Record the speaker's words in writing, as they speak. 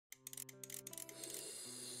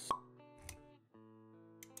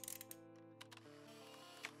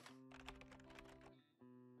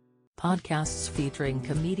Podcasts featuring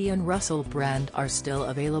comedian Russell Brand are still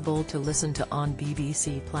available to listen to on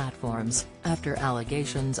BBC platforms, after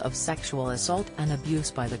allegations of sexual assault and abuse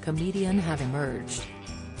by the comedian have emerged.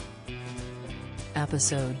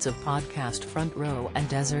 Episodes of podcast Front Row and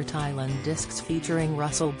Desert Island Discs featuring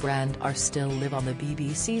Russell Brand are still live on the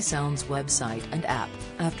BBC Sounds website and app,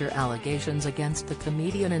 after allegations against the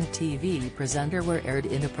comedian and TV presenter were aired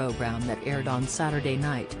in a programme that aired on Saturday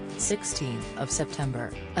night, 16th of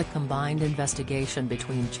September. A combined investigation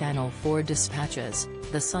between Channel 4 Dispatches,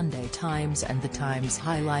 The Sunday Times and The Times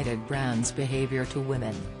highlighted Brand's behaviour to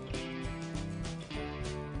women.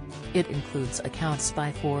 It includes accounts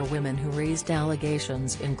by 4 women who raised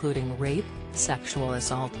allegations including rape, sexual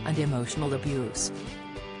assault and emotional abuse.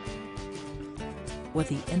 With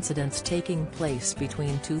the incidents taking place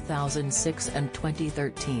between 2006 and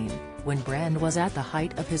 2013, when Brand was at the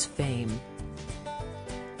height of his fame.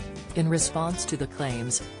 In response to the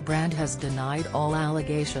claims, Brand has denied all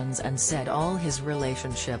allegations and said all his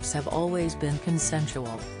relationships have always been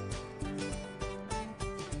consensual.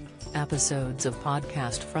 Episodes of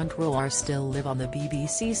podcast Front Row are still live on the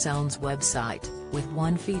BBC Sounds website, with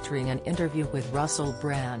one featuring an interview with Russell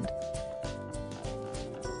Brand.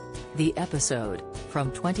 The episode,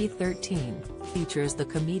 from 2013, features the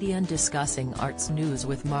comedian discussing arts news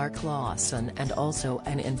with Mark Lawson and also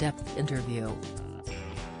an in-depth interview.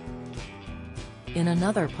 In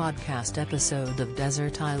another podcast episode of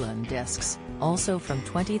Desert Island Discs, also from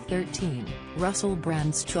 2013, Russell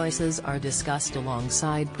Brand's choices are discussed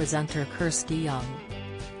alongside presenter Kirsty Young.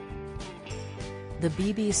 The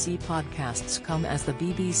BBC podcasts come as the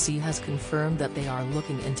BBC has confirmed that they are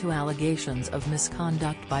looking into allegations of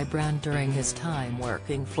misconduct by Brand during his time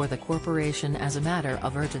working for the corporation as a matter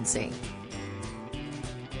of urgency.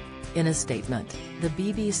 In a statement, the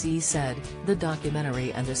BBC said, the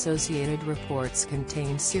documentary and associated reports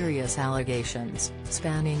contain serious allegations,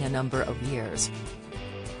 spanning a number of years.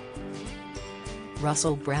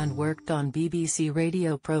 Russell Brand worked on BBC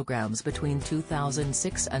radio programmes between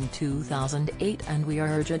 2006 and 2008 and we are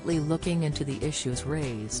urgently looking into the issues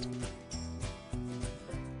raised.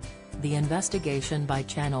 The investigation by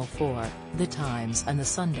Channel 4, The Times and The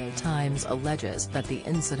Sunday Times alleges that the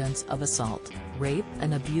incidents of assault, rape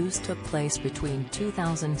and abuse took place between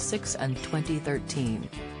 2006 and 2013.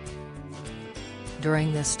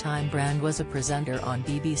 During this time Brand was a presenter on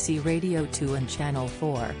BBC Radio 2 and Channel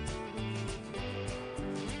 4.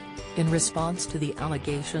 In response to the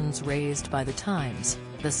allegations raised by The Times,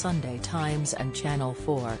 The Sunday Times and Channel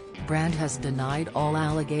 4, Brand has denied all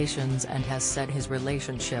allegations and has said his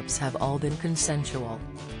relationships have all been consensual.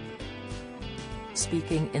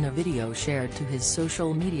 Speaking in a video shared to his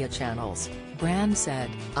social media channels, Brand said,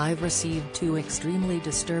 "I've received 2 extremely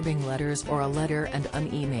disturbing letters, or a letter and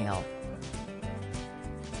an email.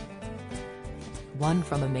 One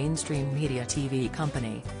from a mainstream media TV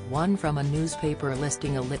company, one from a newspaper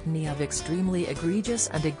listing a litany of extremely egregious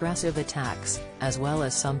and aggressive attacks, as well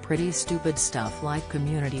as some pretty stupid stuff like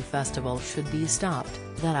community festivals should be stopped,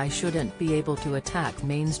 that I shouldn't be able to attack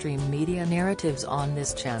mainstream media narratives on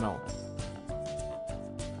this channel.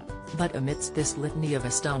 But amidst this litany of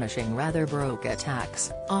astonishing rather baroque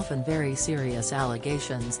attacks, often very serious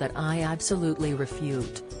allegations that I absolutely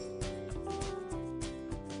refute.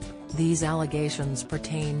 These allegations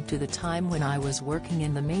pertain to the time when I was working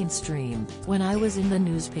in the mainstream, when I was in the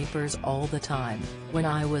newspapers all the time, when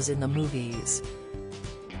I was in the movies.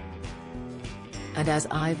 And as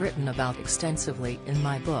I've written about extensively in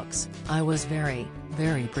my books, I was very,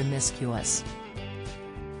 very promiscuous.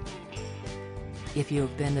 If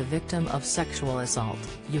you've been a victim of sexual assault,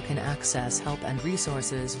 you can access help and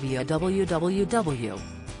resources via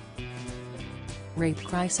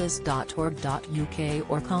www.rapecrisis.org.uk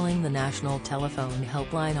or calling the National Telephone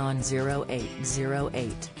Helpline on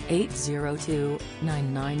 0808 802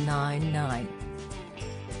 9999.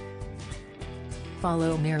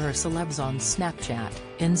 Follow Mirror Celebs on Snapchat,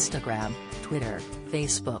 Instagram, Twitter,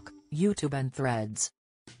 Facebook, YouTube and Threads.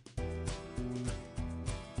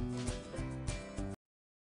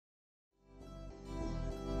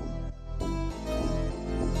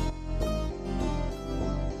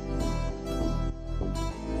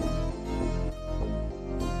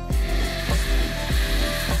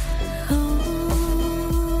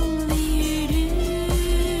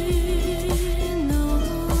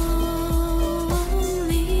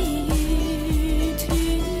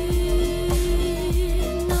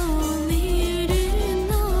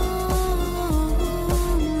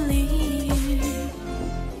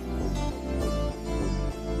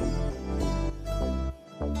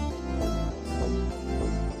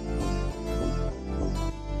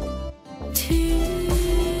 To